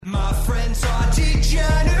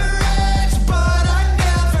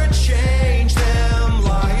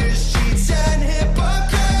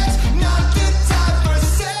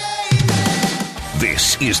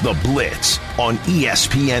The Blitz on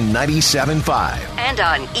ESPN 97.5. And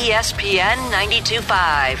on ESPN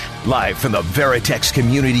 92.5. Live from the Veritex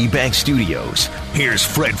Community Bank Studios, here's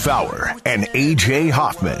Fred Faour and A.J.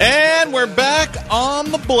 Hoffman. And we're back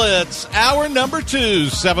on The Blitz. Hour number 2,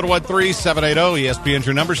 713-780. ESPN's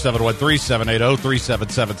your number,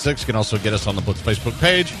 713-780-3776. You can also get us on the Blitz Facebook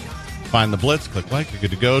page. Find The Blitz, click like, you're good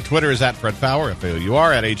to go. Twitter is at Fred Faour,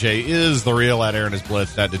 F-A-O-U-R, at AJ is the real, at Aaron is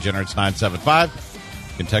Blitz, at Degenerates975.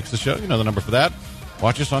 You can text the show, you know the number for that.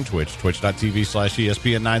 Watch us on Twitch,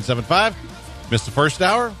 twitch.tv/ESPN975. Missed the first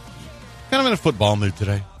hour. Kind of in a football mood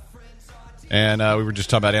today. And we were just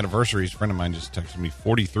talking about anniversaries. A friend of mine just texted me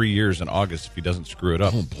 43 years in August if he doesn't screw it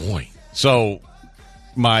up. Oh, boy. So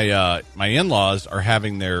my in-laws are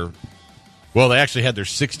having they actually had their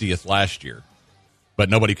 60th last year, but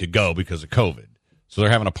nobody could go because of COVID. So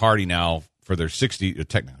they're having a party now for their 60,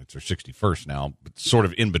 technically it's their 61st now, but sort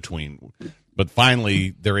of in between. But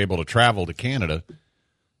finally, they're able to travel to Canada.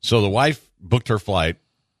 So the wife booked her flight,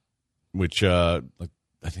 which I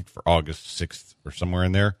think for August 6th or somewhere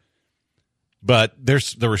in there. But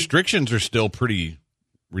the restrictions are still pretty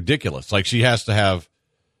ridiculous. Like, she has to have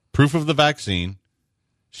proof of the vaccine.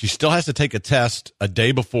 She still has to take a test a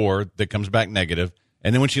day before that comes back negative.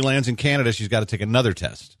 And then when she lands in Canada, she's got to take another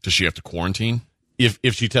test. Does she have to quarantine?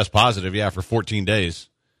 If she tests positive, yeah, for 14 days,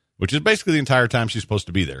 which is basically the entire time she's supposed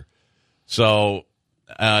to be there. So,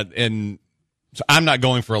 so I'm not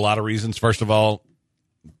going for a lot of reasons. First of all,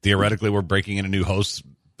 theoretically, we're breaking in a new host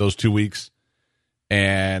those 2 weeks.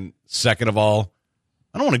 And second of all,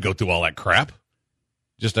 I don't want to go through all that crap.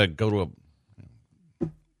 Just to go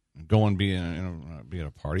and be at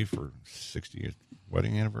a party for 60th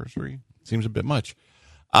wedding anniversary seems a bit much.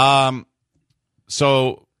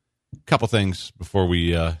 So a couple things before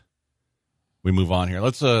we move on here.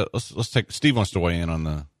 Let's take Steve wants to weigh in on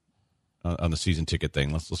the season ticket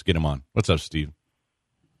thing. Let's get him on. What's up, Steve?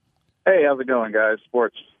 Hey, how's it going, guys?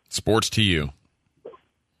 Sports to you.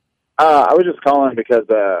 I was just calling because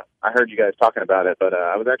I heard you guys talking about it, but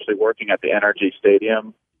I was actually working at the NRG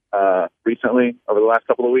Stadium recently over the last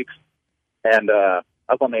couple of weeks, and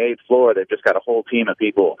up on the 8th floor, they've just got a whole team of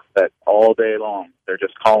people that all day long they're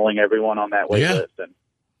just calling everyone on that wait list and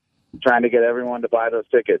trying to get everyone to buy those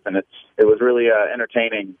tickets, and it was really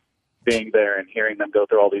entertaining being there and hearing them go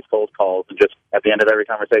through all these cold calls and just at the end of every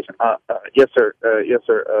conversation, yes, sir,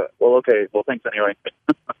 well, okay, well, thanks anyway.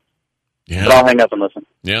 Yeah. But I'll hang up and listen.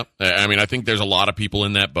 Yeah, I mean, I think there's a lot of people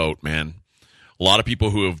in that boat, man. A lot of people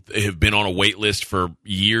who have been on a wait list for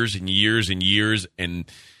years and years and years, and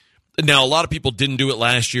now a lot of people didn't do it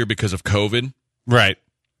last year because of COVID. Right.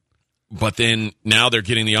 But then now they're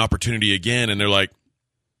getting the opportunity again, and they're like,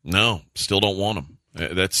 no, still don't want them.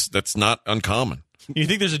 That's not uncommon. You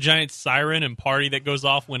think there's a giant siren and party that goes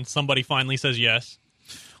off when somebody finally says yes?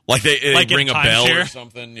 Like they like ring a bell share? or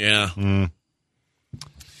something? Yeah.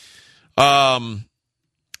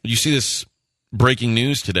 You see this breaking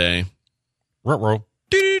news today. Ruh-roh.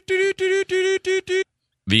 The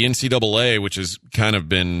NCAA, which has kind of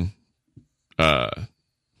been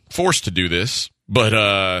forced to do this,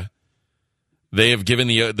 but they have given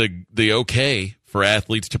the okay for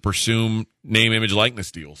athletes to pursue name, image,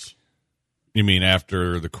 likeness deals. You mean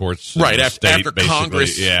after the courts? Right, after basically,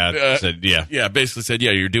 Congress said, yeah, basically said,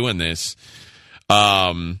 yeah, you're doing this.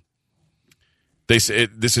 This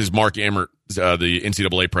is Mark Emmert, the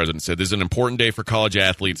NCAA president, said, "This is an important day for college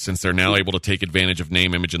athletes since they're now able to take advantage of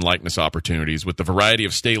name, image, and likeness opportunities. With the variety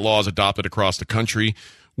of state laws adopted across the country,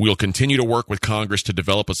 we'll continue to work with Congress to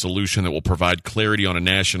develop a solution that will provide clarity on a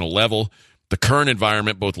national level. The current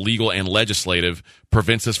environment, both legal and legislative,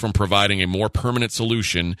 prevents us from providing a more permanent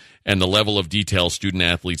solution and the level of detail student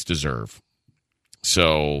athletes deserve."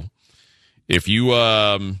 So, if you're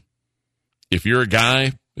a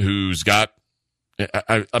guy who's got,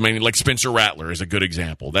 I mean, like Spencer Rattler is a good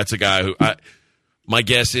example. That's a guy who, my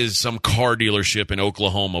guess is some car dealership in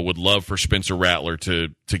Oklahoma would love for Spencer Rattler to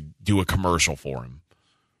do a commercial for him.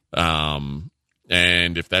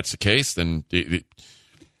 And if that's the case, then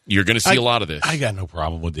you're going to see a lot of this. I got no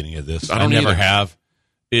problem with any of this. I don't never either. have.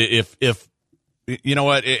 If you know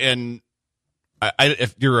what, and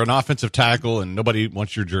if you're an offensive tackle and nobody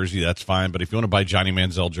wants your jersey, that's fine. But if you want to buy Johnny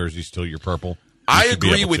Manziel jerseys till your purple, I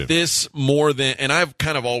agree with this more than, and I've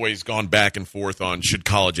kind of always gone back and forth on should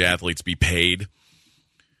college athletes be paid,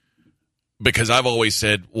 because I've always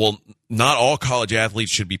said, well, not all college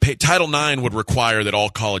athletes should be paid. Title IX would require that all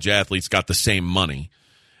college athletes got the same money,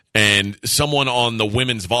 and someone on the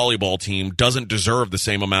women's volleyball team doesn't deserve the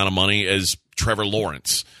same amount of money as Trevor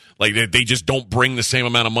Lawrence. Like, they just don't bring the same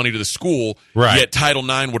amount of money to the school, right. Yet Title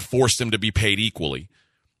IX would force them to be paid equally.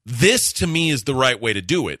 This to me is the right way to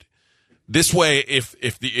do it. This way,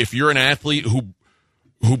 if you're an athlete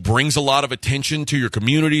who brings a lot of attention to your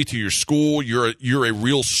community, to your school, you're a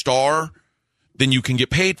real star, then you can get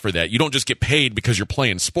paid for that. You don't just get paid because you're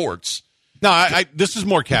playing sports. No, this is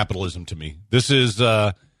more capitalism to me. This is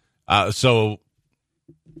so I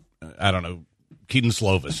don't know, Keaton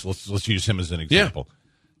Slovis. Let's use him as an example.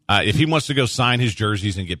 Yeah. If he wants to go sign his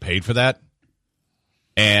jerseys and get paid for that,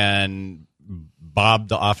 and Bob,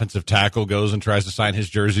 the offensive tackle, goes and tries to sign his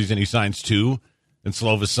jerseys and he signs 2, and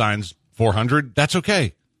Slovis signs 400, that's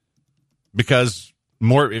okay. Because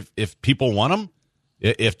if people want him,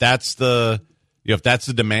 if that's the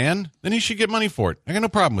demand, then he should get money for it. I got no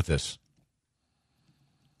problem with this.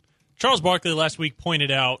 Charles Barkley last week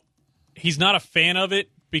pointed out he's not a fan of it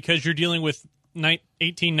because you're dealing with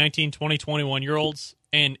 18, 19, 20, 21-year-olds,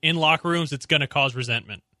 and in locker rooms it's going to cause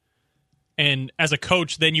resentment. And as a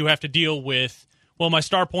coach, then you have to deal with, well, my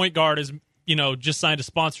star point guard is, just signed a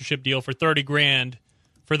sponsorship deal for $30,000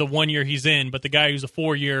 for the 1 year he's in, but the guy who's a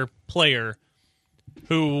 4-year player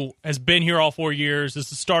who has been here all 4 years, is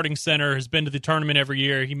the starting center, has been to the tournament every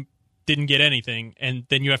year, he didn't get anything, and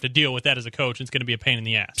then you have to deal with that as a coach. It's going to be a pain in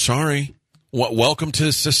the ass. Sorry. Welcome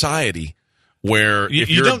to society where if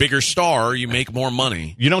you're a bigger star, you make more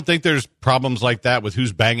money. You don't think there's problems like that with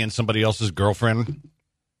who's banging somebody else's girlfriend?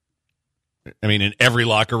 I mean, in every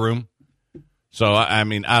locker room. So, I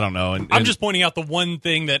mean, I don't know. I'm just pointing out the one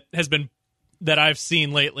thing that I've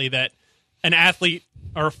seen lately that an athlete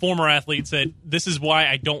or a former athlete said, this is why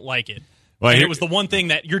I don't like it. Well, and it was the one thing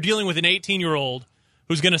that you're dealing with an 18-year-old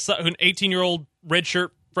who's going to, an 18-year-old redshirt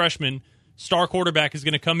freshman star quarterback is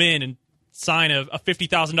going to come in and sign a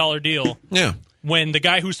 $50,000 deal. Yeah. When the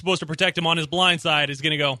guy who's supposed to protect him on his blind side is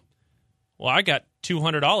going to go, well, I got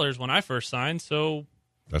 $200 when I first signed, so.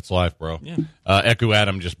 That's life, bro. Yeah. Eku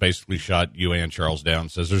Adam just basically shot you and Charles down.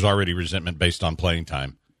 Says there's already resentment based on playing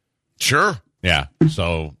time. Sure. Yeah.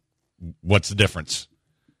 So what's the difference?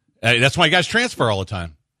 That's why guys transfer all the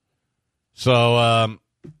time. So,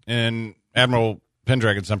 and Admiral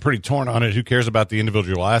Pendragon's, I'm pretty torn on it. Who cares about the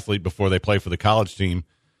individual athlete before they play for the college team?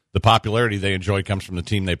 The popularity they enjoy comes from the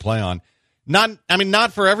team they play on.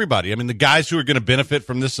 Not for everybody. I mean, the guys who are going to benefit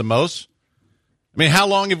from this the most. I mean, how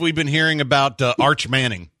long have we been hearing about Arch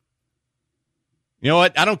Manning? You know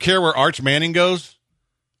what? I don't care where Arch Manning goes.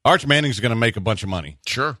 Arch Manning's going to make a bunch of money.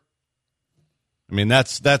 Sure. I mean,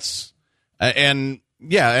 and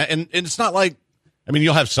it's not like, I mean,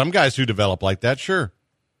 you'll have some guys who develop like that, sure.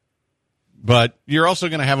 But you're also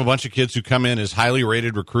going to have a bunch of kids who come in as highly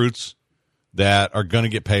rated recruits that are going to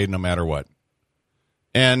get paid no matter what.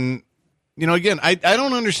 And, again, I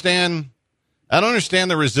don't understand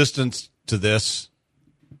the resistance to this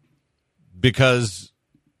because,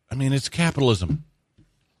 I mean, it's capitalism.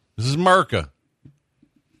 This is America.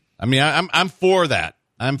 I mean, I'm for that.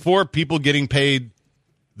 I'm for people getting paid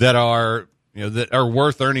that are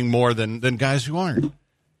worth earning more than guys who aren't,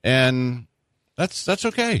 and that's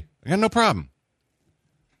okay. I got no problem.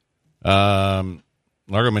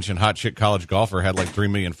 Largo mentioned hot chick college golfer had like 3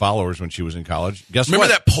 million followers when she was in college. Remember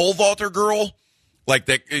that pole vaulter girl? Like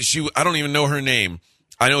that I don't even know her name.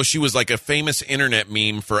 I know she was like a famous internet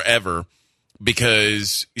meme forever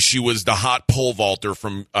because she was the hot pole vaulter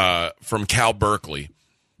from Cal Berkeley.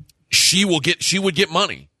 She would get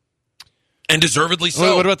money, and deservedly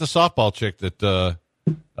so. What about the softball chick that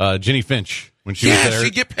Jenny Finch when she was there? Yeah,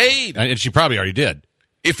 she'd get paid, and she probably already did.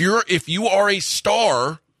 If you are a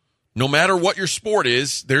star, no matter what your sport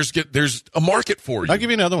is, there's a market for you. I'll give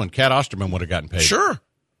you another one. Kat Osterman would have gotten paid. Sure.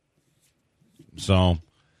 So,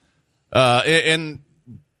 and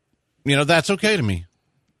that's okay to me.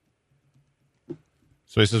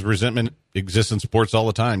 So he says resentment exists in sports all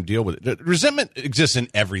the time. Deal with it. Resentment exists in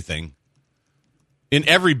everything. In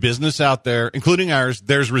every business out there, including ours,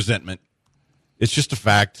 there's resentment. It's just a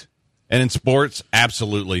fact. And in sports,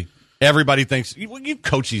 absolutely. Everybody thinks, you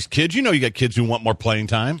coach these kids. You got kids who want more playing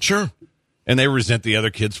time. Sure. And they resent the other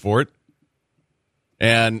kids for it.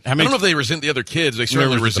 And how many? I don't know if they resent the other kids. They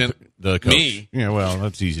certainly resent the coach. Me. Yeah, well,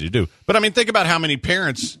 that's easy to do. But, I mean, think about how many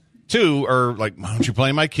parents, too, are like, why don't you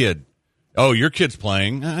play my kid? Oh, your kid's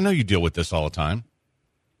playing. I know you deal with this all the time.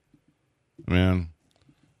 Man.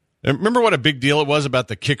 Remember what a big deal it was about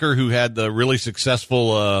the kicker who had the really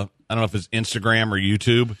successful, I don't know if it's Instagram or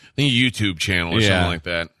YouTube. I think a YouTube channel or something like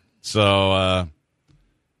that. So,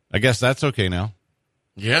 I guess that's okay now.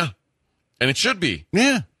 Yeah. And it should be.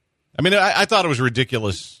 Yeah. I mean, I thought it was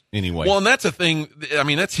ridiculous anyway. Well, and that's a thing. I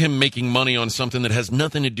mean, that's him making money on something that has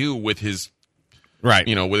nothing to do with his, right?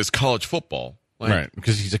 With his college football. Right,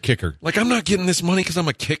 because he's a kicker. Like, I'm not getting this money because I'm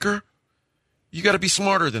a kicker. You got to be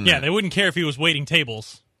smarter than that. Yeah, they wouldn't care if he was waiting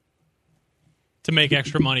tables. to make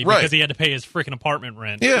extra money Right. because he had to pay his freaking apartment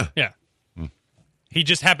rent. Yeah. Yeah. He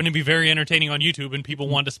just happened to be very entertaining on YouTube, and people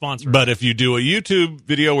wanted to sponsor him. But if you do a YouTube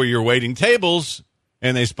video where you're waiting tables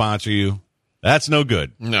and they sponsor you, that's no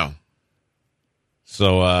good. No.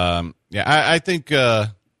 So, I think I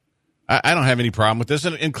don't have any problem with this.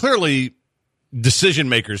 And clearly, decision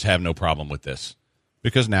makers have no problem with this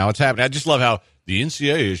because now it's happening. I just love how the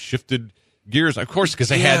NCAA has shifted gears. Of course, because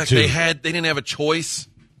they had to. They didn't have a choice.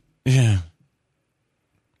 Yeah.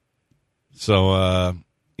 So,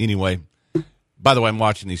 anyway, by the way, I'm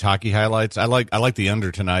watching these hockey highlights. I like the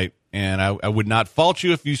under tonight, and I would not fault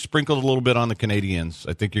you if you sprinkled a little bit on the Canadians.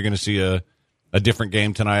 I think you're going to see a different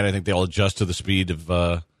game tonight. I think they'll adjust to the speed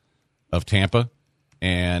of Tampa,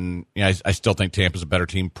 and I still think Tampa's a better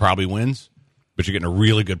team. Probably wins, but you're getting a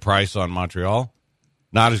really good price on Montreal.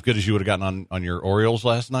 Not as good as you would have gotten on your Orioles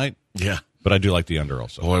last night. Yeah, but I do like the under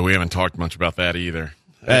also. Boy, we haven't talked much about that either.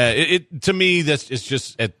 To me, it's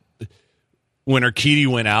just when Urquidy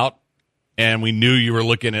went out, and we knew you were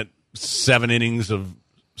looking at 7 innings of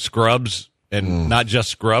scrubs, and not just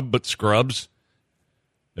scrub, but scrubs.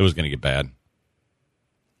 It was going to get bad.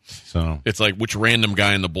 So it's like which random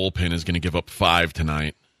guy in the bullpen is going to give up 5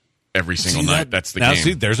 tonight every single night. That's the now, game.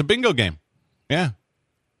 See, there's a bingo game. Yeah.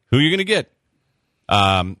 Who are you going to get?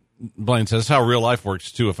 Blaine says, how real life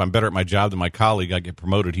works, too. If I'm better at my job than my colleague, I get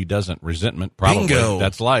promoted. He doesn't. Resentment. Probably. Bingo.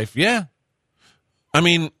 That's life. Yeah. I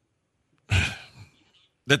mean,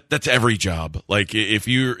 that's every job. Like,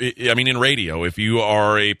 in radio, if you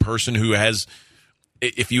are a person who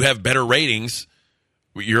if you have better ratings,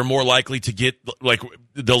 you're more likely to get like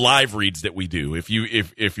the live reads that we do. If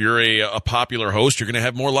you're a popular host, you're going to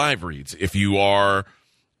have more live reads. If you're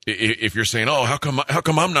saying, oh, how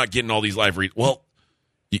come I'm not getting all these live reads? Well,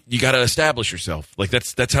 you got to establish yourself. Like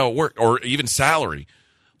that's how it works. Or even salary.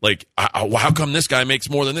 Like, how come this guy makes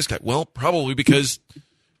more than this guy? Well, probably because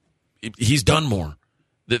he's done more.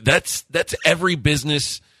 That's every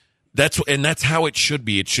business. That's how it should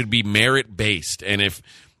be. It should be merit based. And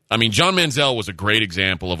John Manziel was a great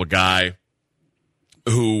example of a guy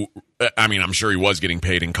who, I'm sure he was getting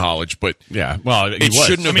paid in college, but yeah, well, it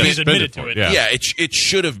shouldn't have been. He's admitted to it. Yeah, it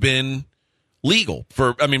should have been legal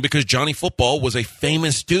because Johnny Football was a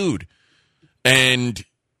famous dude, and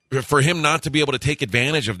for him not to be able to take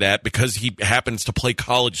advantage of that because he happens to play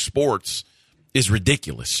college sports is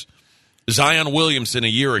ridiculous. Zion Williamson a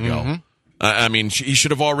year ago, he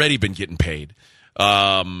should have already been getting paid.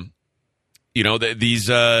 Tim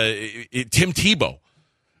Tebow.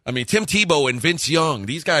 Tim Tebow and Vince Young,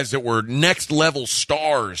 these guys that were next level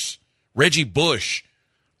stars, Reggie Bush,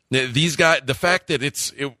 these guys, the fact that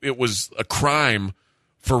it was a crime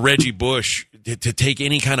for Reggie Bush to take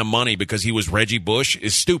any kind of money because he was Reggie Bush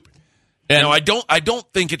is stupid. And I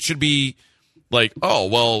don't think it should be like, oh,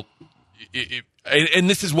 well, and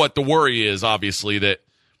this is what the worry is, obviously, that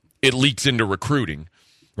it leaks into recruiting.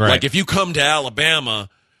 Right. Like if you come to Alabama,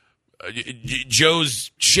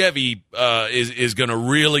 Joe's Chevy is going to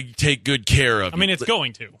really take good care of you. It's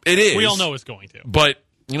going to. It is. We all know it's going to. But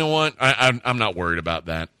you know what? I'm not worried about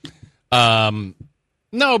that.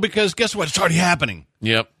 No, because guess what? It's already happening.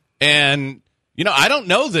 Yep. And, I don't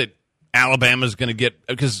know that Alabama's going to get –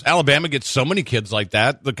 because Alabama gets so many kids like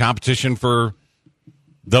that, the competition for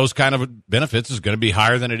those kind of benefits is going to be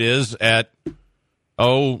higher than it is at,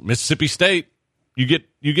 Mississippi State. You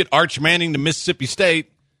get Arch Manning to Mississippi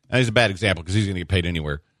State. Now, he's a bad example because he's going to get paid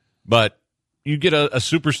anywhere. But you get a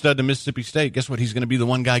super stud to Mississippi State, guess what? He's going to be the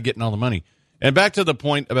one guy getting all the money. And back to the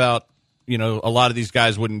point about, a lot of these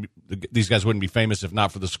guys wouldn't be famous if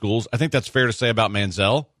not for the schools. I think that's fair to say about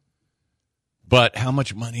Manziel. But how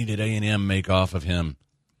much money did A&M make off of him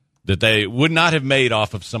that they would not have made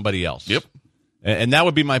off of somebody else? Yep. And that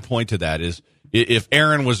would be my point to that is if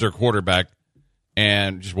Aaron was their quarterback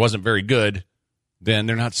and just wasn't very good, then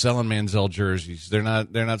they're not selling Manziel jerseys. They're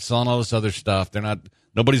not selling all this other stuff.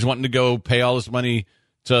 Nobody's wanting to go pay all this money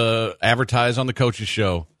to advertise on the coach's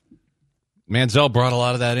show. Manziel brought a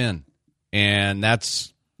lot of that in. And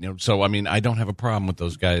that's, so I don't have a problem with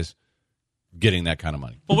those guys getting that kind of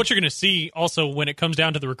money. Well, what you're going to see also when it comes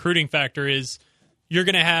down to the recruiting factor is you're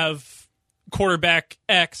going to have quarterback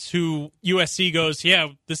X who USC goes, yeah,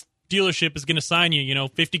 this dealership is going to sign you,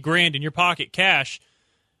 $50,000 in your pocket cash.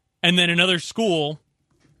 And then another school,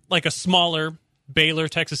 like a smaller Baylor,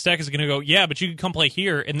 Texas Tech, is going to go, yeah, but you can come play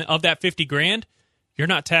here. And of that $50,000, you're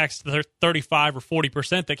not taxed the 35 or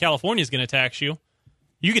 40% that California is going to tax you.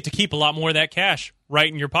 You get to keep a lot more of that cash right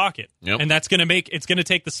in your pocket. Yep. And that's going to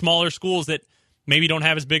take the smaller schools that maybe don't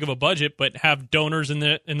have as big of a budget, but have donors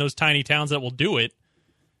in those tiny towns that will do it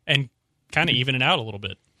and kind of even it out a little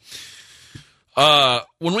bit.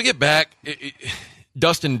 When we get back,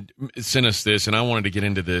 Dustin sent us this, and I wanted to get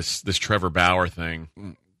into this Trevor Bauer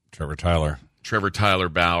thing. Trevor Tyler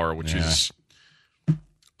Bauer, which is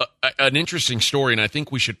an interesting story, and I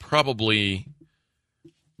think we should probably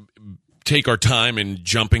take our time in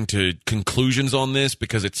jumping to conclusions on this,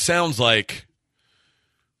 because it sounds like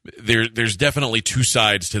there's definitely two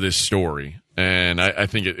sides to this story, and I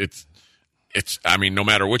think it's I mean, no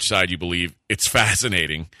matter which side you believe, it's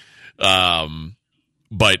fascinating.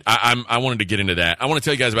 But I wanted to get into that. I want to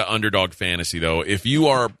tell you guys about Underdog Fantasy, though. If you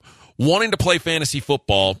are wanting to play fantasy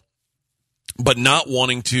football, but not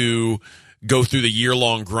wanting to go through the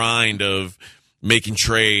year-long grind of making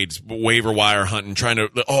trades, waiver wire hunting, trying to,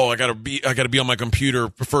 I gotta be on my computer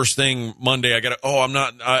first thing Monday. I'm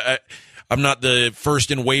not the first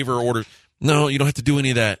in waiver order. No, you don't have to do any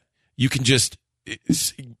of that. You can just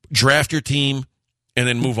draft your team and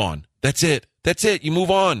then move on. That's it. You move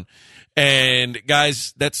on. And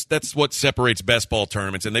guys, that's what separates best ball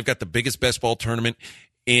tournaments. And they've got the biggest best ball tournament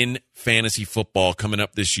in fantasy football coming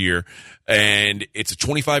up this year. And it's a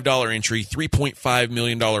 $25 entry, $3.5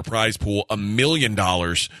 million prize pool, $1 million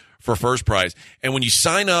for first prize. And when you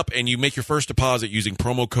sign up and you make your first deposit using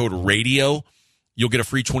promo code RADIO, you'll get a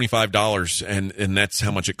free $25. And that's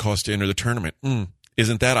how much it costs to enter the tournament.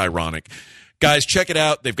 Isn't that ironic? Guys, check it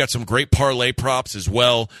out. They've got some great parlay props as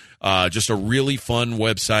well. Just a really fun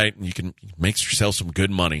website, and you can make yourself some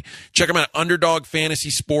good money. Check them out at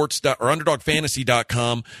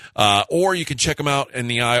underdogfantasy.com, or you can check them out in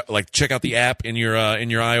check out the app in your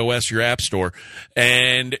iOS, your app store.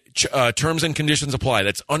 And terms and conditions apply.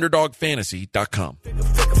 That's underdogfantasy.com.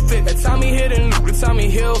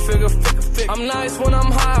 I'm nice when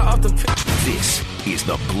I'm high off the This is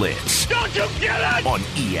The Blitz. Don't you get it? On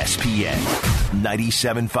ESPN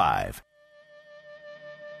 97.5.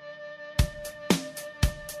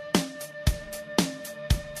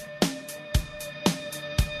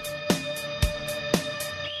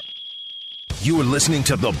 You are listening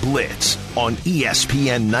to The Blitz on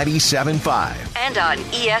ESPN 97.5. And on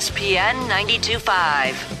ESPN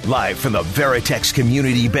 92.5. Live from the Veritex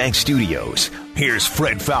Community Bank Studios, here's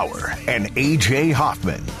Fred Faour and A.J.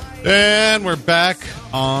 Hoffman. And we're back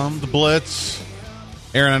on The Blitz.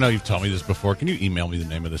 Aaron, I know you've told me this before. Can you email me the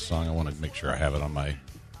name of this song? I want to make sure I have it on my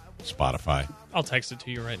Spotify. I'll text it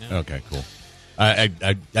to you right now. Okay, cool. I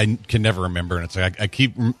can never remember, and it's like I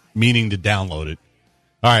keep meaning to download it.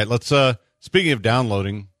 All right, let's... Speaking of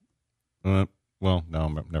downloading, no,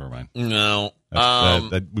 never mind. No.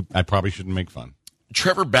 I probably shouldn't make fun.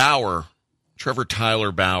 Trevor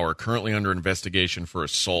Tyler Bauer, currently under investigation for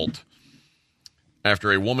assault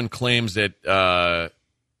after a woman claims that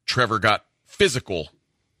Trevor got physical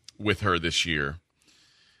with her this year.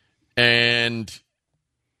 And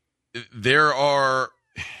there's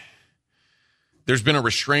been a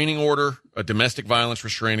restraining order, a domestic violence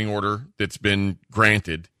restraining order that's been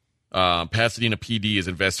granted. Pasadena PD is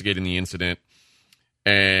investigating the incident,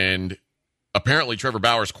 and apparently Trevor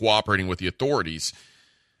Bauer is cooperating with the authorities.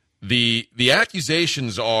 The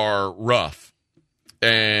accusations are rough,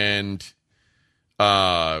 and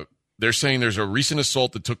they're saying there's a recent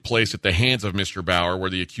assault that took place at the hands of Mr. Bauer where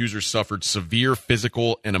the accuser suffered severe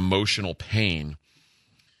physical and emotional pain.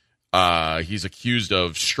 He's accused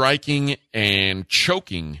of striking and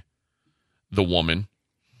choking the woman.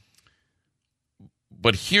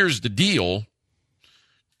 But here's the deal.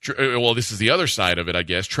 Well, this is the other side of it, I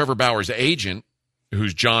guess. Trevor Bauer's agent,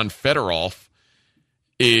 who's John Fedoroff,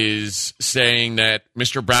 is saying that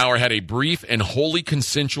Mr. Bauer had a brief and wholly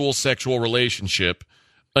consensual sexual relationship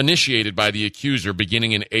initiated by the accuser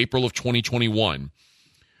beginning in April of 2021.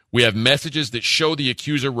 We have messages that show the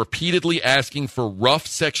accuser repeatedly asking for rough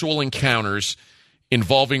sexual encounters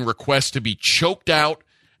involving requests to be choked out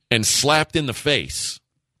and slapped in the face.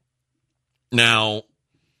 Now,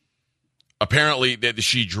 apparently, that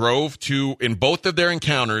she drove in both of their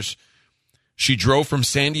encounters, she drove from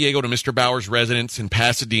San Diego to Mr. Bauer's residence in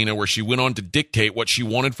Pasadena, where she went on to dictate what she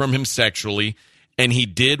wanted from him sexually, and he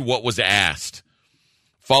did what was asked.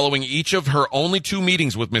 Following each of her only 2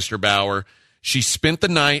 meetings with Mr. Bauer, she spent the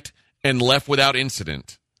night and left without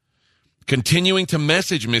incident, continuing to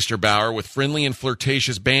message Mr. Bauer with friendly and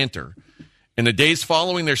flirtatious banter. In the days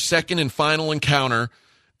following their second and final encounter,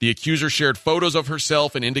 the accuser shared photos of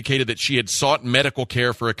herself and indicated that she had sought medical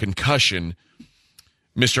care for a concussion.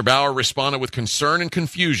 Mr. Bauer responded with concern and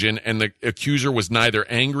confusion, and the accuser was neither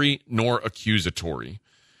angry nor accusatory.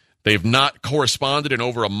 They have not corresponded in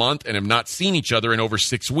over a month and have not seen each other in over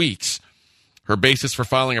 6 weeks. Her basis for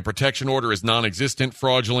filing a protection order is non-existent,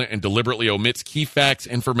 fraudulent, and deliberately omits key facts,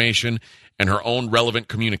 information, and her own relevant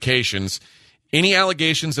communications. Any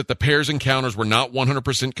allegations that the pair's encounters were not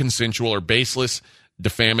 100% consensual are baseless,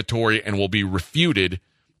 defamatory, and will be refuted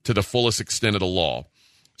to the fullest extent of the law.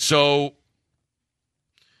 So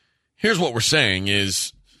here's what we're saying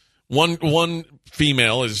is one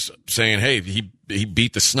female is saying, hey, he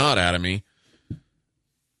beat the snot out of me.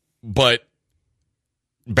 But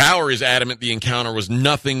Bauer is adamant the encounter was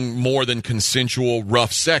nothing more than consensual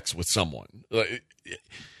rough sex with someone.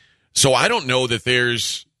 So I don't know that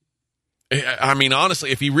there's... I mean,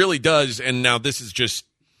 honestly, if he really does, and now this is just,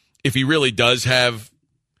 if he really does have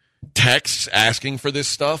texts asking for this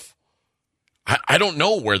stuff, I don't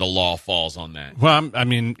know where the law falls on that. Well, I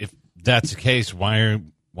mean, if that's the case, why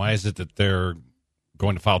is it that they're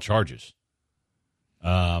going to file charges?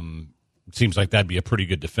 It seems like that'd be a pretty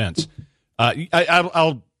good defense. I'm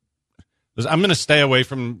going to stay away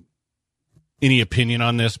from any opinion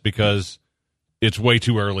on this because it's way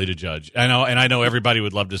too early to judge. I know everybody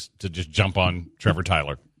would love to just jump on Trevor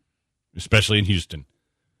Tyler, especially in Houston.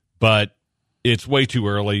 But it's way too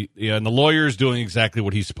early. Yeah, and the lawyer is doing exactly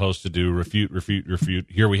what he's supposed to do, refute.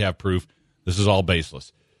 Here we have proof. This is all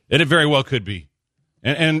baseless. And it very well could be.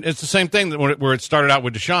 And it's the same thing that where it started out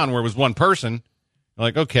with Deshaun, where it was one person.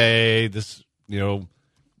 Like, okay, this, you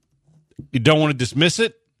don't want to dismiss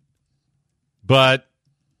it, but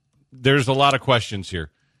there's a lot of questions here.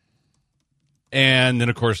 And then,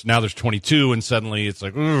 of course, now there's 22, and suddenly it's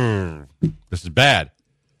like, this is bad.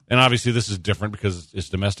 And obviously this is different because it's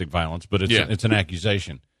domestic violence, but it's an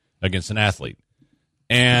accusation against an athlete.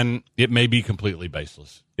 And it may be completely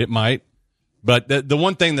baseless. It might. But the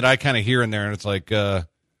one thing that I kind of hear in there, and it's like,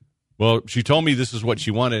 well, she told me this is what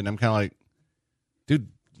she wanted, and I'm kind of like, dude,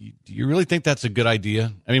 do you really think that's a good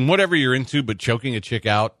idea? I mean, whatever you're into, but choking a chick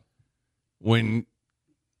out when,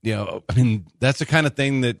 I mean, that's the kind of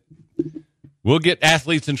thing that will get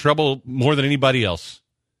athletes in trouble more than anybody else.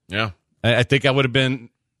 Yeah. I think I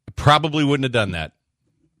probably wouldn't have done that.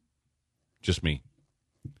 Just me.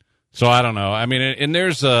 So I don't know. I mean, and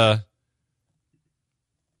there's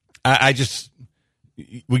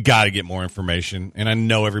we got to get more information. And I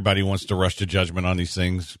know everybody wants to rush to judgment on these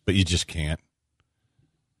things, but you just can't.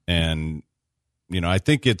 And, I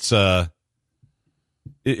think it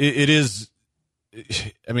is.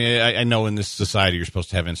 I mean, I know in this society you're supposed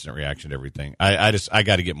to have instant reaction to everything. I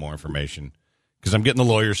got to get more information because I'm getting the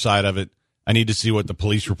lawyer side of it. I need to see what the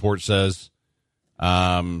police report says.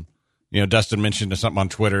 Dustin mentioned something on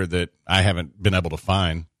Twitter that I haven't been able to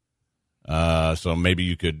find. So maybe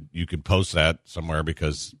you could post that somewhere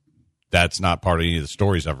because that's not part of any of the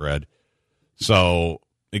stories I've read. So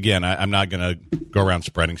again, I'm not going to go around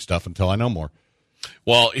spreading stuff until I know more.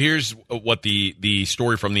 Well, here's what the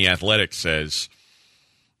story from The Athletic says.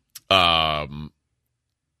 I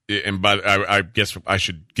guess I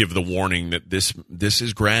should give the warning that this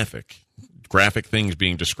is graphic things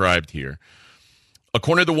being described here.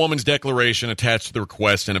 According to the woman's declaration attached to the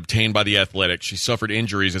request and obtained by The Athletic, she suffered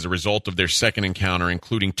injuries as a result of their second encounter,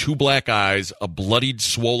 including 2 black eyes, a bloodied,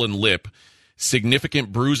 swollen lip,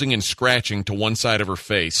 significant bruising and scratching to one side of her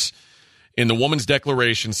face. In the woman's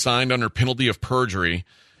declaration, signed under penalty of perjury,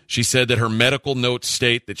 she said that her medical notes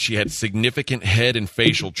state that she had significant head and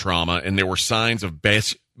facial trauma, and there were signs of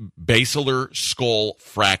basilar skull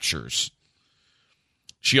fractures.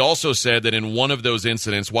 She also said that in one of those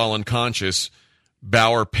incidents, while unconscious,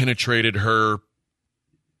 Bauer penetrated her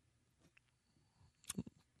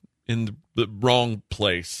in the wrong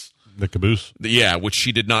place. The caboose? Yeah, which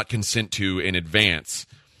she did not consent to in advance.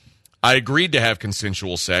 I agreed to have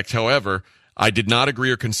consensual sex. However, I did not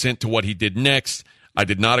agree or consent to what he did next. I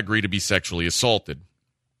did not agree to be sexually assaulted.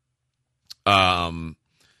 And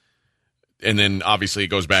then obviously it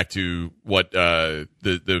goes back to what the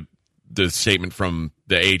statement from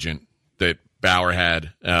the agent that Bauer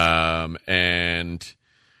had. And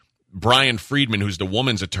Brian Friedman, who's the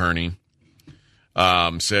woman's attorney,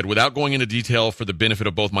 said, without going into detail for the benefit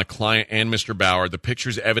of both my client and Mr. Bauer, the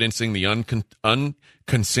pictures evidencing the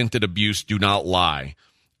unconsented abuse do not lie.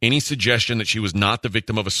 Any suggestion that she was not the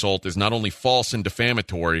victim of assault is not only false and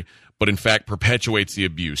defamatory, but in fact perpetuates the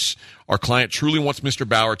abuse. Our client truly wants Mr.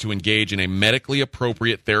 Bauer to engage in a medically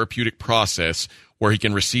appropriate therapeutic process where he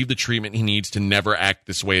can receive the treatment he needs to never act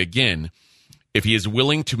this way again. If he is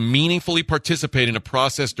willing to meaningfully participate in a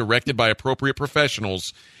process directed by appropriate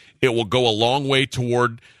professionals, it will go a long way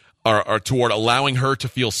toward allowing her to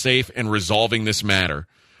feel safe and resolving this matter.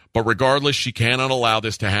 But regardless, she cannot allow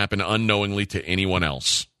this to happen unknowingly to anyone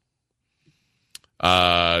else.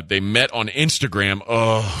 They met on Instagram.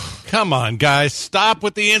 Oh, come on, guys. Stop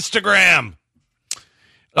with the Instagram.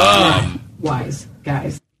 Wise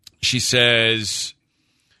guys. She says,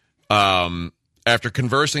 After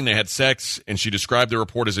conversing, they had sex, and she described the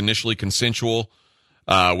report as initially consensual,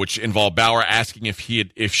 which involved Bauer asking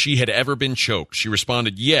if she had ever been choked. She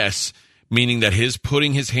responded yes, meaning that his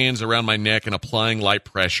putting his hands around my neck and applying light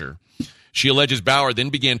pressure. She alleges Bauer then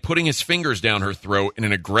began putting his fingers down her throat in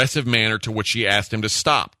an aggressive manner, to which she asked him to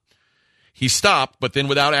stop. He stopped, but then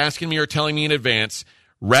without asking me or telling me in advance,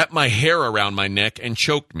 wrapped my hair around my neck and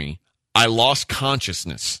choked me. I lost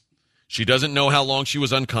consciousness. She doesn't know how long she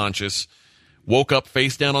was unconscious. Woke up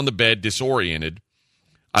face down on the bed, disoriented.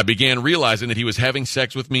 I began realizing that he was having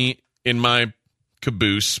sex with me in my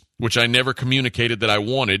caboose, which I never communicated that I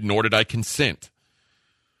wanted, nor did I consent.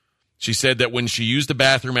 She said that when she used the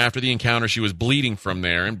bathroom after the encounter, she was bleeding from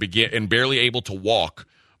there and barely able to walk,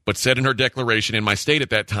 but said in her declaration, in my state at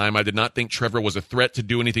that time, I did not think Trevor was a threat to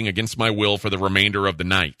do anything against my will for the remainder of the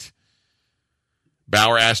night.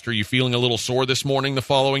 Bauer asked her, "You feeling a little sore this morning?" the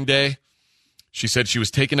following day. She said she was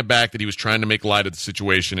taken aback that he was trying to make light of the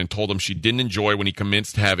situation and told him she didn't enjoy when he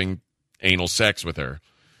commenced having anal sex with her.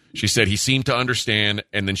 She said he seemed to understand,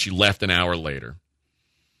 and then she left an hour later.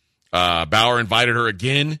 Bauer invited her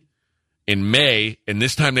again in May, and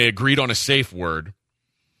this time they agreed on a safe word.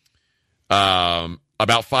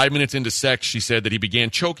 About 5 minutes into sex, she said that he began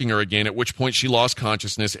choking her again, at which point she lost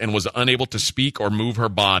consciousness and was unable to speak or move her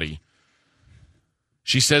body.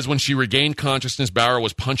 She says when she regained consciousness, Bauer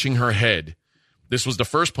was punching her head. This was the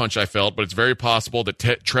first punch I felt, but it's very possible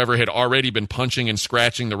that Trevor had already been punching and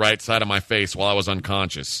scratching the right side of my face while I was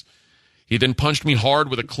unconscious. He then punched me hard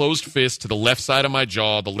with a closed fist to the left side of my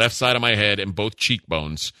jaw, the left side of my head, and both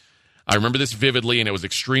cheekbones. I remember this vividly, and it was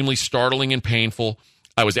extremely startling and painful.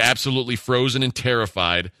 I was absolutely frozen and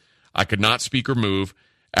terrified. I could not speak or move.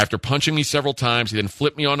 After punching me several times, he then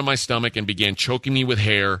flipped me onto my stomach and began choking me with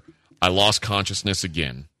hair. I lost consciousness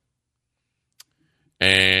again.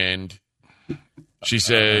 And she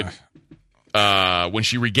said when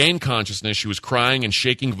she regained consciousness, she was crying and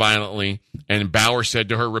shaking violently, and Bauer said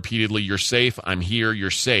to her repeatedly, "You're safe. I'm here.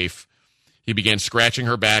 You're safe." He began scratching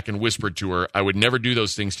her back and whispered to her, "I would never do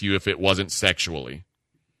those things to you if it wasn't sexually."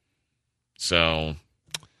 So,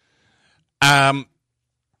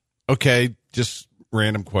 okay, just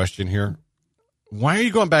random question here. Why are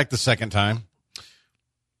you going back the second time?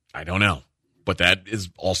 I don't know. But that is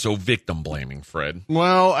also victim blaming, Fred.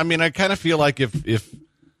 Well, I mean, I kind of feel like if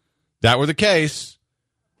that were the case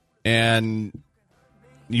and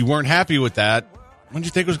you weren't happy with that, when did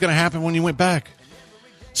you think it was going to happen when you went back?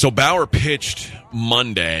 So Bauer pitched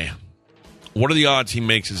Monday. What are the odds he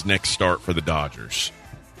makes his next start for the Dodgers?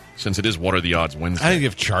 Since it is What Are the Odds Wednesday. I think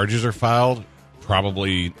if charges are filed,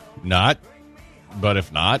 probably not. But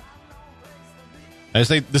if not, I just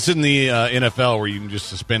think this isn't the NFL where you can just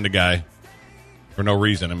suspend a guy for no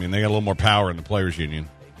reason. I mean, they got a little more power in the players' union.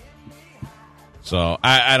 So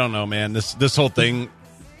I don't know, man. This whole thing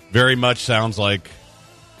very much sounds like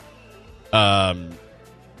I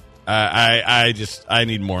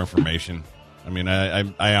need more information. I mean,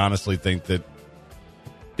 I honestly think that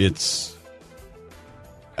it's.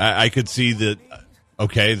 I could see that.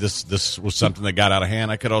 Okay, this was something that got out of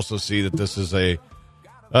hand. I could also see that this is a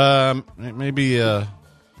maybe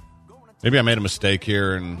I made a mistake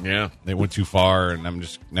here and they went too far, and I'm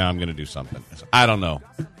going to do something. I don't know.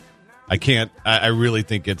 I can't. I really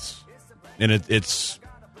think it's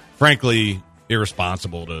frankly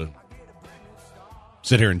irresponsible to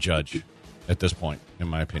sit here and judge at this point, in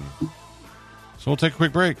my opinion. So we'll take a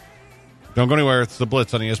quick break. Don't go anywhere. It's the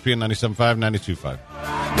Blitz on ESPN 97.5, 92.5.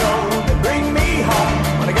 Bring me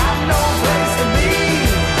home when I got no place to be.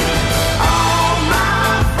 All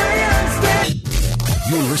my friends.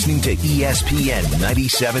 You're listening to ESPN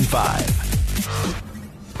 97.5.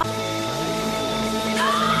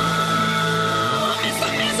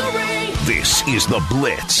 This is the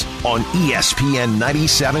Blitz on ESPN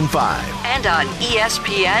 97.5. And on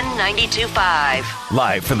ESPN 92.5.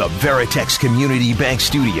 Live from the Veritex Community Bank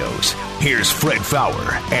Studios, here's Fred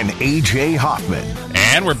Faour and A.J. Hoffman.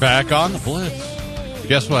 And we're back on the Blitz.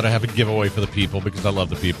 Guess what? I have a giveaway for the people because I love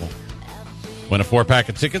the people. Win a 4-pack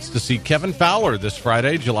of tickets to see Kevin Faour this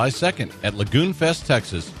Friday, July 2nd at Lagoon Fest,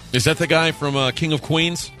 Texas. Is that the guy from King of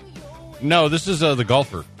Queens? No, this is the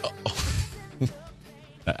golfer.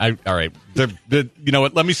 All right. You know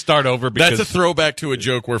what? Let me start over. Because that's a throwback to a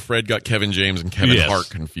joke where Fred got Kevin James and Kevin Hart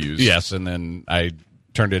confused. Yes, and then I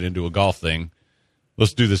turned it into a golf thing.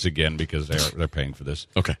 Let's do this again because they're paying for this.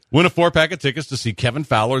 Okay. Win a 4-pack of tickets to see Kevin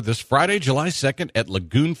Faour this Friday, July 2nd at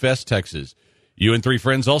Lagoon Fest, Texas. You and 3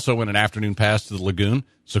 friends also win an afternoon pass to the lagoon,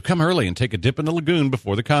 so come early and take a dip in the lagoon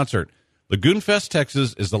before the concert. Lagoon Fest,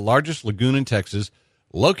 Texas is the largest lagoon in Texas,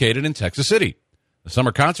 located in Texas City. The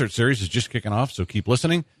summer concert series is just kicking off, so keep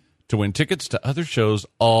listening. to win tickets to other shows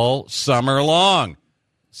all summer long.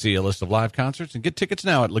 See a list of live concerts and get tickets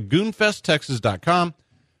now at lagoonfesttexas.com.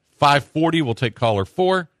 5:40, we'll take caller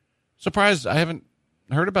 4. Surprised I haven't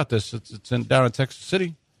heard about this. It's down in Texas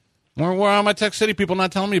City. Where are my Texas City people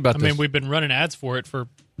not telling me about this? I mean, we've been running ads for it for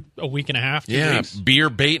a week and a half. 2 weeks. Beer,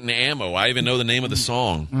 bait, and ammo. I even know the name of the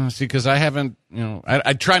song. See, because I haven't,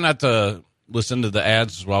 I try not to listen to the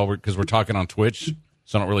ads because we're talking on Twitch,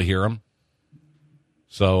 so I don't really hear them.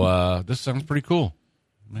 So this sounds pretty cool.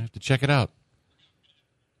 I have to check it out.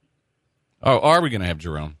 Oh, are we going to have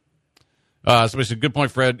Jerome? Somebody said, good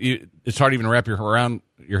point, Fred. It's hard even to wrap your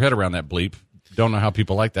head around that bleep. Don't know how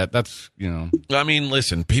people like that. That's, I mean,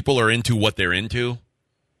 listen, people are into what they're into,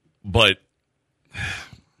 but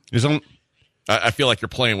I feel like you're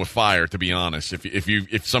playing with fire, to be honest.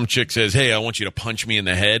 If some chick says, hey, I want you to punch me in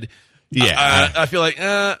the head, I feel like,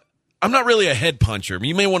 I'm not really a head puncher.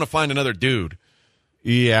 You may want to find another dude.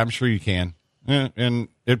 Yeah, I'm sure you can. And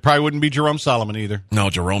it probably wouldn't be Jerome Solomon either. No,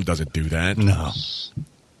 Jerome doesn't do that. No.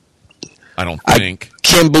 I don't think. I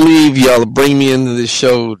can't believe y'all bring me into this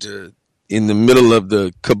show in the middle of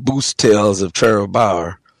the caboose tales of Trevor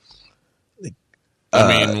Bauer.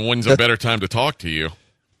 I mean, when's a better time to talk to you?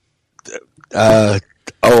 I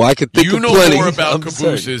could think of plenty. You know more about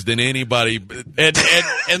cabooses than anybody. And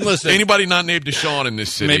listen, anybody not named Deshaun in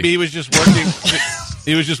this city. Maybe he was just working.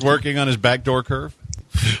 He was just working on his backdoor curve.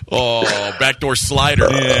 Oh, backdoor slider.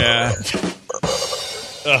 Yeah.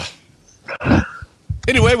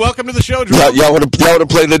 Anyway, welcome to the show, Jerome. Y'all want to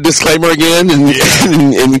play the disclaimer again and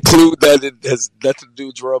include that it has nothing to do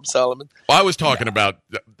with Jerome Solomon? Well, I was talking about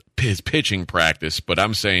his pitching practice, but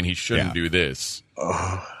I'm saying he shouldn't do this.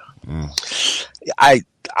 I'll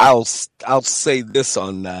say this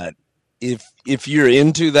on that. If you're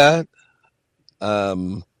into that,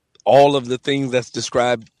 all of the things that's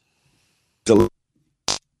described.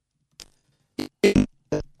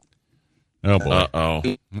 Oh boy! Uh-oh.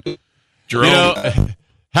 Jerome,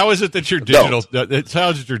 how is it that your digital? How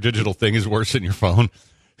is it your digital thing is worse than your phone?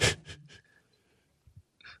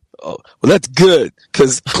 Oh, well, that's good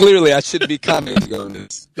because clearly I shouldn't be commenting on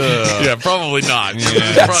this. Yeah, probably not.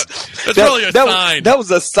 Yeah. That's probably a sign. That was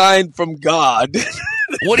a sign from God.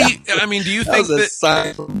 What do you? I mean, do you think that was a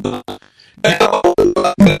sign from God?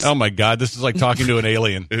 Oh my God! This is like talking to an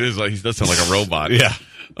alien. It is like he does sound like a robot. Yeah.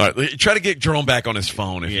 All right, try to get Jerome back on his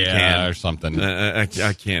phone if you can, or something. I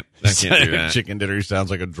can't do that. Chicken dinner. He sounds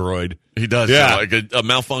like a droid. He does. Yeah, sound like a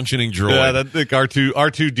malfunctioning droid. Yeah, that's like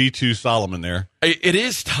R2D2 Solomon there. It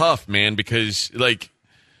is tough, man, because like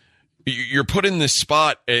you're put in this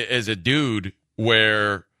spot as a dude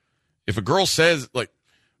where if a girl says like,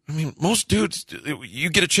 I mean, most dudes, you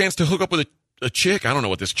get a chance to hook up with a chick. I don't know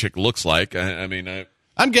what this chick looks like.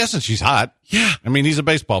 I'm guessing she's hot. Yeah. I mean, he's a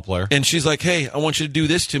baseball player. And she's like, hey, I want you to do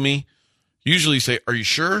this to me. Usually you say, are you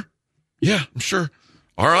sure? Yeah, I'm sure.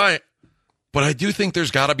 All right. But I do think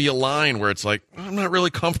there's got to be a line where it's like, I'm not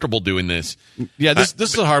really comfortable doing this. Yeah, this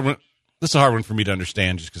is a hard one. This is a hard one for me to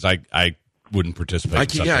understand just because I wouldn't participate in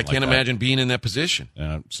something I can't imagine being in that position.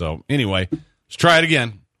 So anyway, let's try it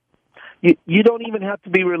again. You don't even have to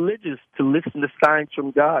be religious to listen to signs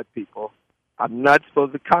from God, people. I'm not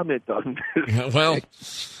supposed to comment on this. Well,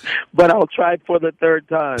 but I'll try it for the third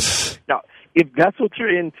time. Now, if that's what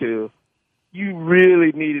you're into, you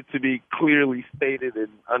really need it to be clearly stated and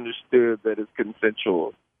understood that it's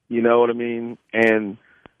consensual. You know what I mean? And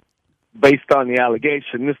based on the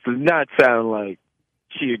allegation, this does not sound like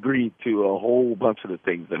she agreed to a whole bunch of the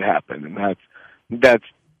things that happened. And that's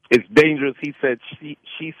it's dangerous. He said,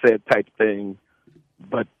 she said type thing,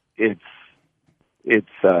 but this is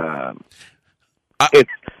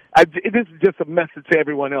just a message to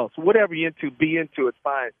everyone else. Whatever you're into, be into it,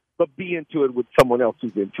 fine. But be into it with someone else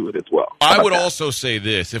who's into it as well. I would also say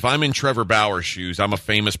this. If I'm in Trevor Bauer's shoes, I'm a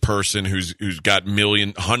famous person who's got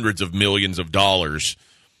hundreds of millions of dollars.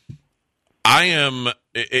 I am,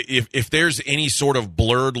 if there's any sort of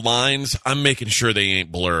blurred lines, I'm making sure they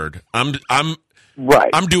ain't blurred. I'm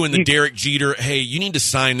doing the Derek Jeter, hey, you need to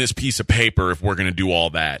sign this piece of paper if we're going to do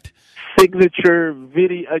all that. Signature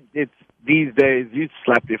video, it's these days, you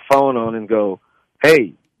slap your phone on and go,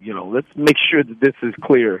 hey, let's make sure that this is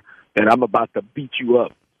clear that I'm about to beat you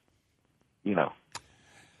up, in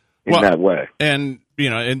that way. And,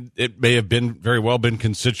 and it may have been very well been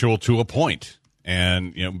consensual to a point.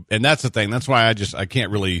 And, and that's the thing. That's why I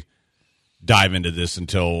can't really dive into this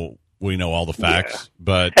until we know all the facts. Yeah.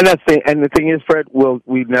 But and the thing is, Fred,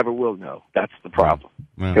 we never will know. That's the problem.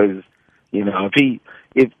 Because,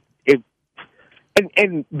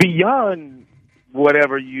 and beyond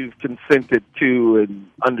whatever you've consented to and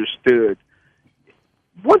understood,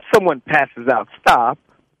 once someone passes out, stop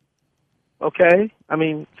Okay, I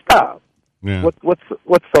mean, stop. Yeah.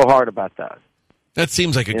 What's so hard about that? That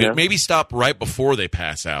seems like a good. Maybe stop right before they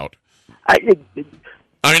pass out. I mean,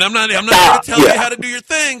 I'm not going to tell you how to do your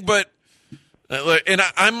thing, but and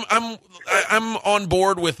I'm on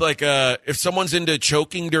board with like if someone's into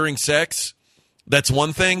choking during sex, that's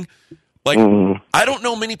one thing. Like I don't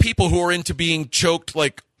know many people who are into being choked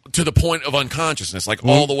like to the point of unconsciousness, like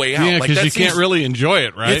all the way out. Yeah, like because you can't really enjoy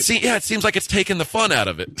it, right? It seems like it's taking the fun out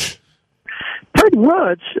of it. Pretty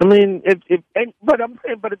much. I mean, but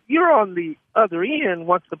if you're on the other end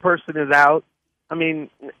once the person is out, I mean,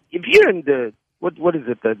 if you're into what is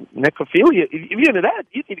it, the necrophilia? If you're into that,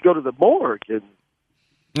 you need to go to the morgue.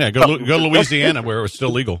 And go to Louisiana where it was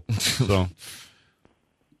still legal. So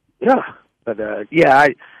yeah, but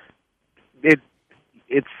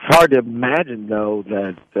it's hard to imagine though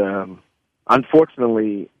that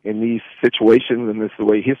unfortunately in these situations, and this is the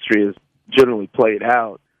way history is generally played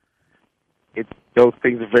out, those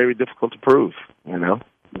things are very difficult to prove,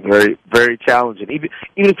 very, very challenging. Even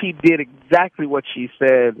if he did exactly what she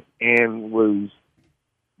said and was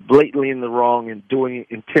blatantly in the wrong and doing it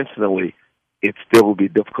intentionally, it still will be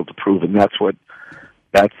difficult to prove. And that's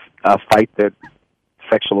a fight that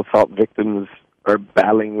sexual assault victims are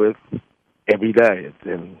battling with every day.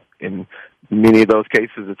 In many of those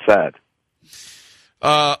cases, it's sad.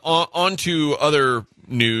 On to other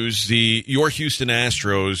news. Your Houston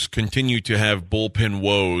Astros continue to have bullpen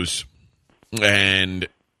woes. And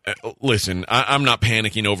listen, I'm not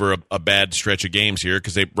panicking over a bad stretch of games here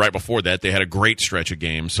because right before that they had a great stretch of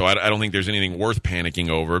games. So I don't think there's anything worth panicking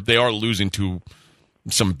over. They are losing to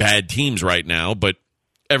some bad teams right now, but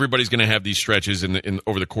everybody's going to have these stretches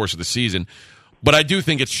over the course of the season. But I do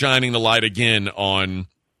think it's shining the light again on,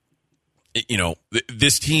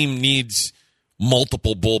 this team needs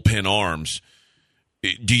multiple bullpen arms.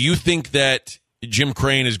 Do you think that Jim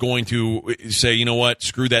Crane is going to say, you know what,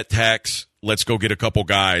 screw that tax, let's go get a couple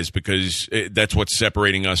guys because that's what's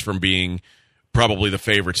separating us from being probably the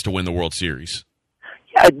favorites to win the World Series?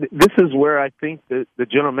 Yeah, this is where I think the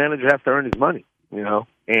general manager has to earn his money,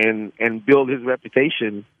 and build his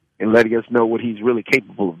reputation and letting us know what he's really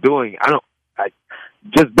capable of doing.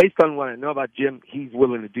 Just based on what I know about Jim, he's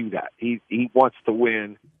willing to do that. He wants to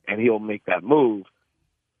win, and he'll make that move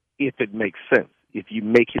if it makes sense. If you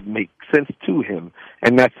make it make sense to him,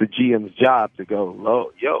 and that's the GM's job to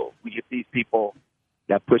go, we get these people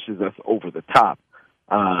that pushes us over the top,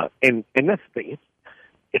 and that's the thing.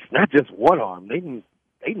 It's not just one arm;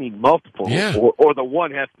 they need multiple, or the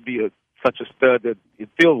one has to be such a stud that it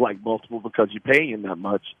feels like multiple because you're paying him that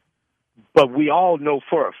much. But we all know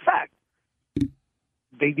for a fact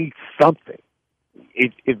they need something.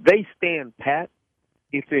 If they stand pat,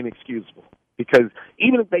 it's inexcusable. Because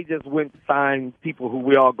even if they just went and signed people who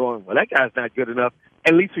we all going, well, that guy's not good enough,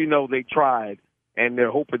 at least we know they tried, and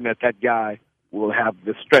they're hoping that guy will have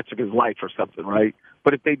the stretch of his life or something, right?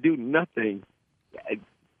 But if they do nothing,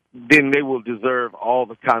 then they will deserve all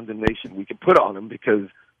the condemnation we can put on them because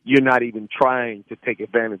you're not even trying to take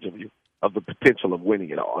advantage of the potential of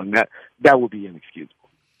winning it all, and that would be inexcusable.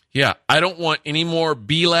 Yeah, I don't want any more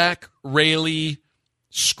Belak, Raley,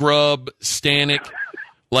 Scrub, Stanek,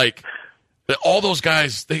 like all those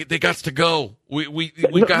guys. They got to go.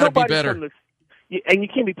 We've got to be better. And you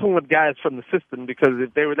can't be pulling up guys from the system because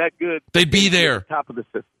if they were that good, they'd be there, top of the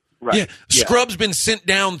system. Right? Yeah, Scrub's been sent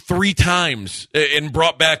down 3 times and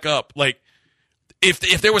brought back up. Like if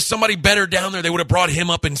there was somebody better down there, they would have brought him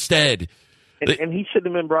up instead. And he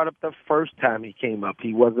shouldn't have been brought up the first time he came up.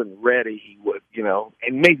 He wasn't ready. He was,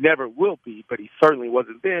 and may never will be, but he certainly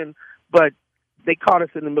wasn't then. But they caught us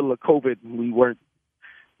in the middle of COVID, and we weren't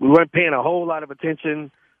paying a whole lot of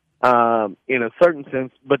attention in a certain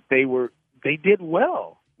sense. But they did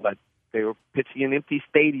well. But they were pitching in empty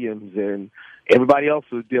stadiums, and everybody else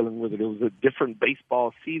was dealing with it. It was a different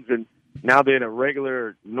baseball season. Now they're in a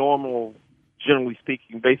regular, normal, generally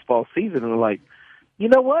speaking, baseball season, and they're like, you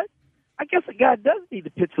know what? I guess a guy does need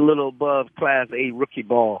to pitch a little above Class A rookie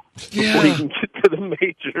ball before he can get to the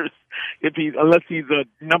majors, unless he's a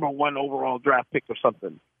number 1 overall draft pick or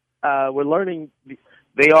something. We're learning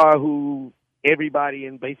they are who everybody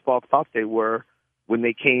in baseball thought they were when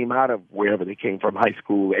they came out of wherever they came from, high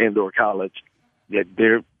school and or college. That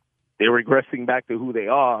they're regressing back to who they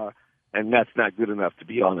are, and that's not good enough to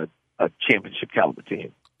be on a championship caliber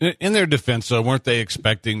team. In their defense, though, weren't they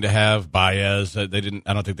expecting to have Baez? I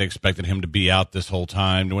don't think they expected him to be out this whole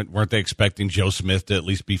time. Weren't they expecting Joe Smith to at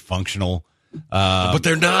least be functional? But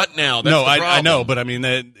they're not now. That's I know, but I mean,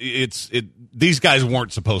 these guys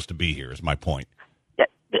weren't supposed to be here. Is my point. Yeah,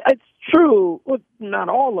 it's true. Well, not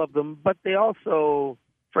all of them, but they also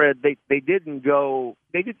Fred, they didn't go.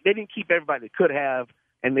 They didn't keep everybody they could have,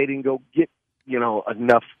 and they didn't go get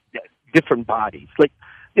enough different bodies. Like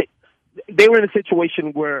they were in a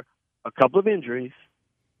situation where a couple of injuries,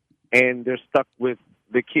 and they're stuck with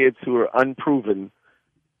the kids who are unproven.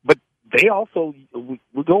 But they also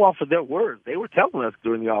we go off of their words. They were telling us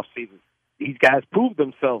during the off season, these guys proved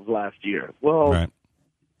themselves last year. Well, right.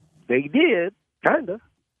 They did, kind of.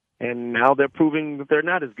 And now they're proving that they're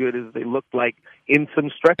not as good as they looked like in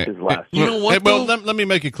some stretches last year. You know what? Well, let me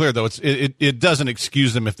make it clear, though. It doesn't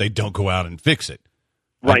excuse them if they don't go out and fix it.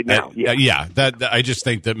 Right now, yeah. That I just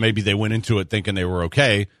think that maybe they went into it thinking they were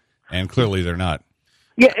okay, and clearly they're not.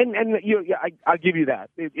 Yeah, and I'll give you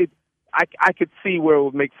that. I could see where it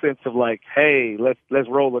would make sense of like, hey, let's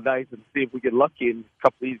roll the dice and see if we get lucky and a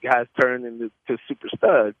couple of these guys turn into super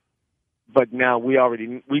studs. But now we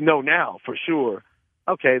know now for sure.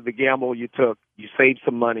 Okay, the gamble you took, you saved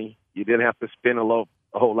some money. You didn't have to spend a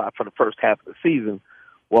whole lot for the first half of the season.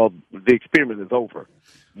 Well, the experiment is over.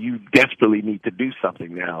 You desperately need to do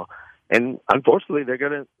something now. And unfortunately, they're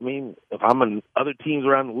going to, if I'm on other teams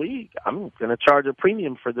around the league, I'm going to charge a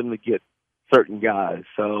premium for them to get certain guys.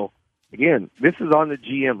 So, again, this is on the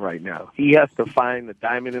GM right now. He has to find the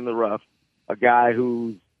diamond in the rough, a guy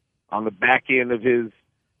who's on the back end of his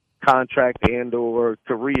contract and or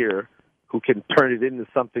career who can turn it into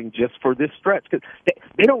something just for this stretch. Because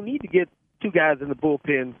they don't need to get two guys in the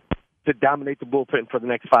bullpen to dominate the bullpen for the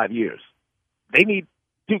next 5 years. They need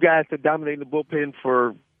two guys to dominate the bullpen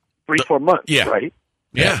for 3-4 months, right?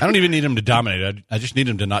 Yeah. I don't even need them to dominate. I just need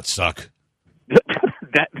them to not suck.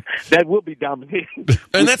 that will be dominating.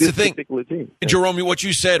 And that's the thing. Team. Jerome, what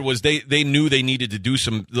you said was they knew they needed to do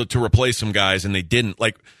to replace some guys, and they didn't.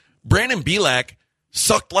 Like, Brandon Bielak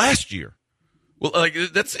sucked last year. Well, like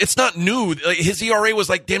it's not new. Like, his ERA was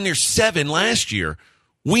like damn near 7 last year.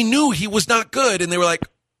 We knew he was not good, and they were like,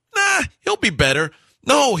 "Nah, he'll be better."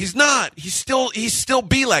 No, he's not. He's still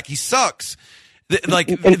Bielak. He sucks.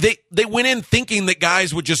 They went in thinking that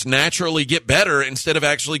guys would just naturally get better instead of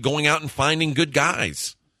actually going out and finding good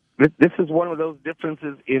guys. This is one of those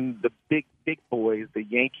differences in the big boys, the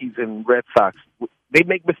Yankees and Red Sox. They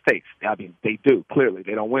make mistakes. They do. Clearly,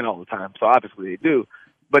 they don't win all the time, so obviously they do.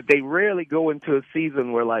 But they rarely go into a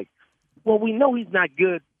season where, like, well, we know he's not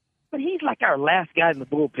good, but he's like our last guy in the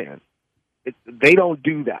bullpen. They don't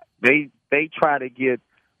do that. They try to get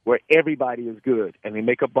where everybody is good, and they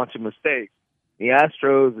make a bunch of mistakes. The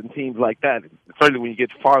Astros and teams like that, certainly when you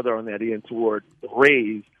get farther on that end toward the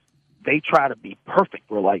Rays, they try to be perfect.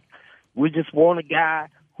 We're like, we just want a guy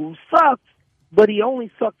who sucks, but he only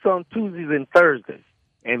sucks on Tuesdays and Thursdays,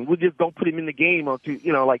 and we just don't put him in the game on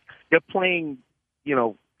Tuesday. Like they're playing,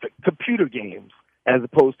 computer games as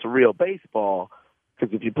opposed to real baseball.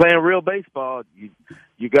 Because if you're playing real baseball,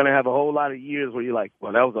 you're going to have a whole lot of years where you're like,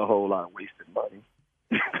 well, that was a whole lot of wasted money.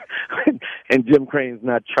 And Jim Crane's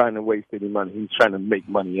not trying to waste any money. He's trying to make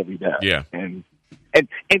money every day. Yeah. And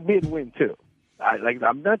then win, too.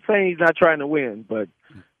 I'm not saying he's not trying to win, but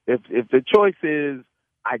if the choice is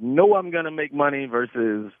I know I'm going to make money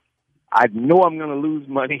versus I know I'm going to lose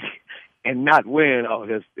money and not win,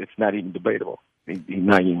 it's not even debatable. He's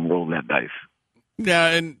not even rolling that dice. Yeah,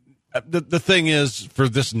 and the thing is, for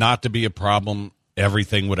this not to be a problem,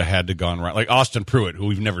 everything would have had to gone right. Like Austin Pruitt, who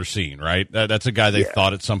we've never seen, right? That's a guy they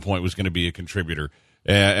thought at some point was going to be a contributor.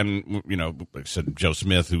 And like I said, Joe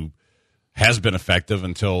Smith, who has been effective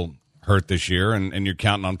until hurt this year, and you're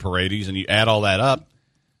counting on Paredes, and you add all that up.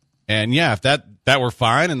 And, yeah, if that were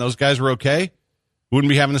fine and those guys were okay, we wouldn't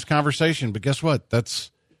be having this conversation. But guess what? That's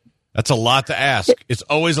a lot to ask. It's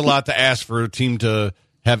always a lot to ask for a team to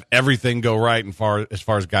have everything go right as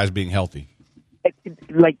far as guys being healthy.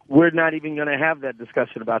 Like, we're not even going to have that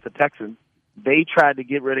discussion about the Texans. They tried to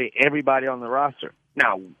get rid of everybody on the roster.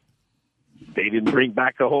 Now, they didn't bring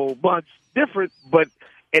back a whole bunch different, but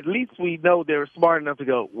at least we know they were smart enough to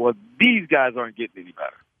go, well, these guys aren't getting any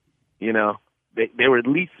better. They were at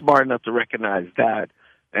least smart enough to recognize that.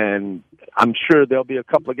 And I'm sure there'll be a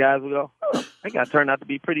couple of guys who go, that guy turned out to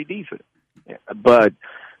be pretty decent. Yeah, but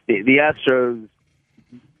the Astros,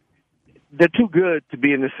 they're too good to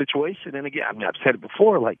be in this situation. And again, I've said it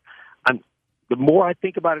before, the more I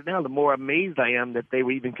think about it now, the more amazed I am that they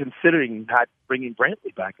were even considering not bringing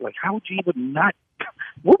Brantley back. Like, how would you even not?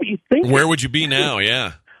 What were you thinking? Where would you be now?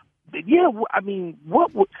 Yeah. Yeah,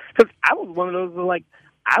 what would, because I was one of those that, like,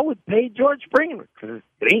 I would pay George Springer because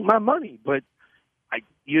it ain't my money, but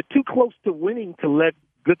you're too close to winning to let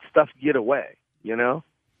good stuff get away,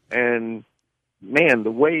 And, man,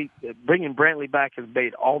 the way bringing Brantley back has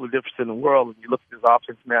made all the difference in the world. If you look at his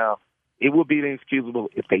offense now, it would be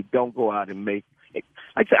inexcusable if they don't go out and make like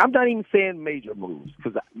I said, I'm not even saying major moves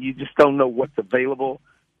because you just don't know what's available.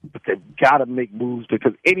 But they've got to make moves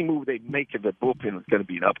because any move they make in the bullpen is going to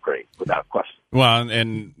be an upgrade without question. Well,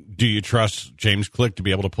 and do you trust James Click to be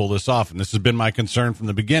able to pull this off? And this has been my concern from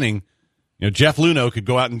the beginning. You know, Jeff Luhnow could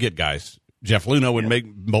go out and get guys. Jeff Luhnow would make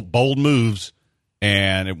bold moves,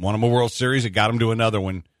 and it won him a World Series. It got him to another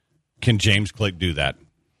one. Can James Click do that?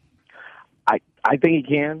 I think he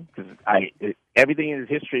can because everything in his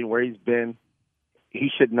history and where he's been, he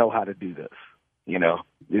should know how to do this. You know,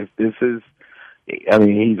 this is. I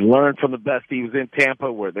mean, he's learned from the best. He was in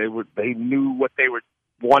Tampa where they knew what they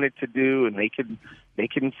wanted to do, and they can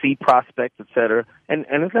see prospects, et cetera. And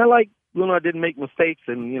it's not like Luhnow didn't make mistakes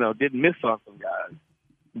and didn't miss on some guys,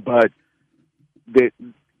 but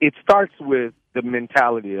it starts with the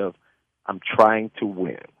mentality of I'm trying to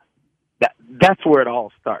win. That's where it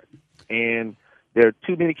all starts. And there are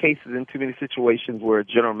too many cases and too many situations where a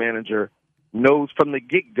general manager knows from the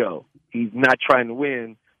get-go he's not trying to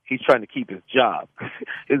win. He's trying to keep his job.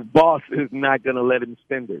 His boss is not going to let him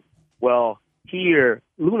spend it. Well, here,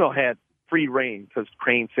 Luhnow had free reign because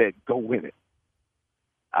Crane said, go win it.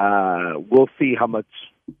 We'll see how much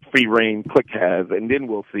free reign Click has, and then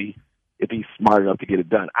we'll see if he's smart enough to get it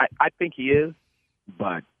done. I think he is,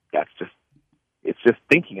 but it's just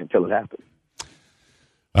thinking until it happens.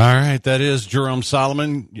 All right, that is Jerome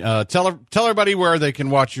Solomon. Tell everybody where they can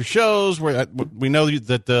watch your shows. Where we know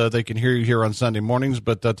that they can hear you here on Sunday mornings,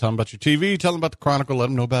 but tell them about your TV. Tell them about the Chronicle. Let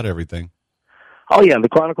them know about everything. Oh, yeah, the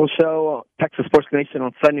Chronicle show, Texas Sports Nation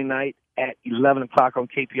on Sunday night at 11 o'clock on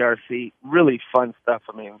KPRC. Really fun stuff.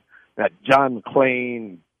 I mean, got John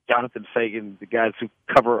McClain, Jonathan Fagan, the guys who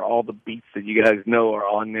cover all the beats that you guys know are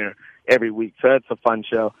on there every week. So that's a fun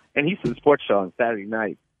show. And Houston Sports Show on Saturday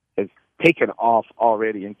night has taken off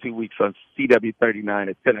already in 2 weeks on CW 39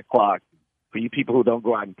 at 10 o'clock. For you people who don't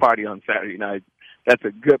go out and party on Saturday night, that's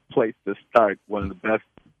a good place to start. One of the best.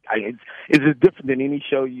 It's as different than any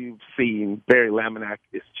show you've seen. Barry Laminack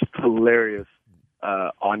is just hilarious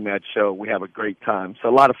on that show. We have a great time. So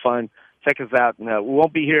a lot of fun. Check us out. We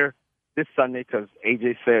won't be here this Sunday because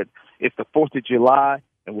AJ said it's the 4th of July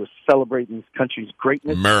and we're celebrating this country's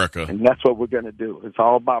greatness. America. And that's what we're going to do. It's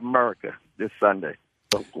all about America this Sunday.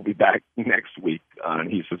 So we'll be back next week on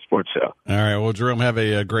Houston Sports Show. All right. Well, Jerome, have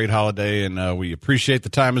a great holiday, and we appreciate the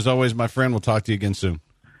time as always, my friend. We'll talk to you again soon.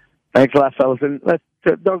 Thanks a lot, fellas. And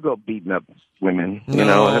don't go beating up women. You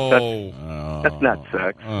know, that's not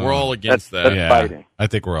sex. We're all against that. That's fighting. I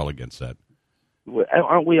think we're all against that.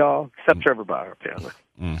 Aren't we all? Except Trevor Bauer, apparently.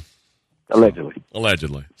 Allegedly.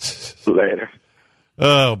 Later.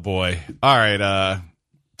 Oh, boy. All right.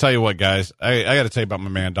 Tell you what, guys. I got to tell you about my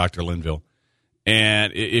man, Dr. Linville.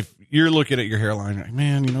 And if you're looking at your hairline, like,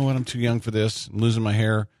 man, you know what? I'm too young for this. I'm losing my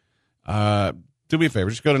hair. Do me a favor.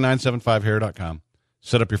 Just go to 975hair.com.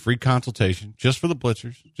 Set up your free consultation just for the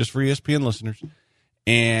Blitzers, just for ESPN listeners,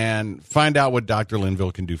 and find out what Dr.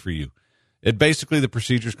 Linville can do for you. Basically, the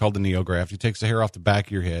procedure is called the neograft. He takes the hair off the back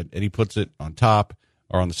of your head, and he puts it on top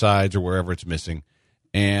or on the sides or wherever it's missing.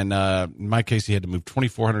 And in my case, he had to move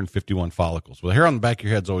 2,451 follicles. Well, the hair on the back of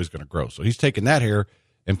your head is always going to grow. So he's taking that hair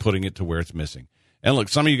and putting it to where it's missing. And look,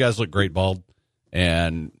 some of you guys look great bald,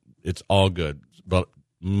 and it's all good. But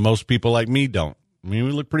most people like me don't. I mean,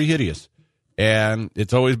 we look pretty hideous. And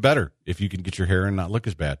it's always better if you can get your hair and not look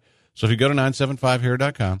as bad. So if you go to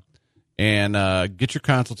 975hair.com and get your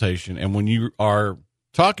consultation, and when you are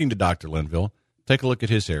talking to Dr. Linville, take a look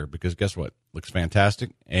at his hair, because guess what? Looks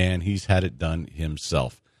fantastic, and he's had it done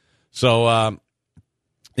himself. So,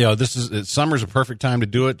 summer's a perfect time to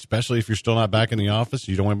do it, especially if you're still not back in the office.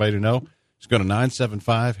 You don't want anybody to know. Just go to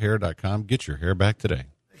 975hair.com. Get your hair back today.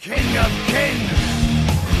 King of King.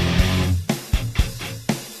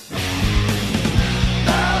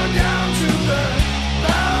 Bow down to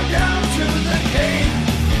the king.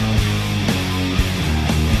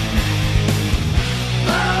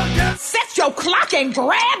 Bow down. Set your clock and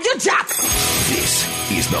grab your jock. This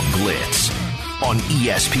is The Blitz on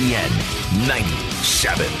ESPN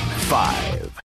 97.5.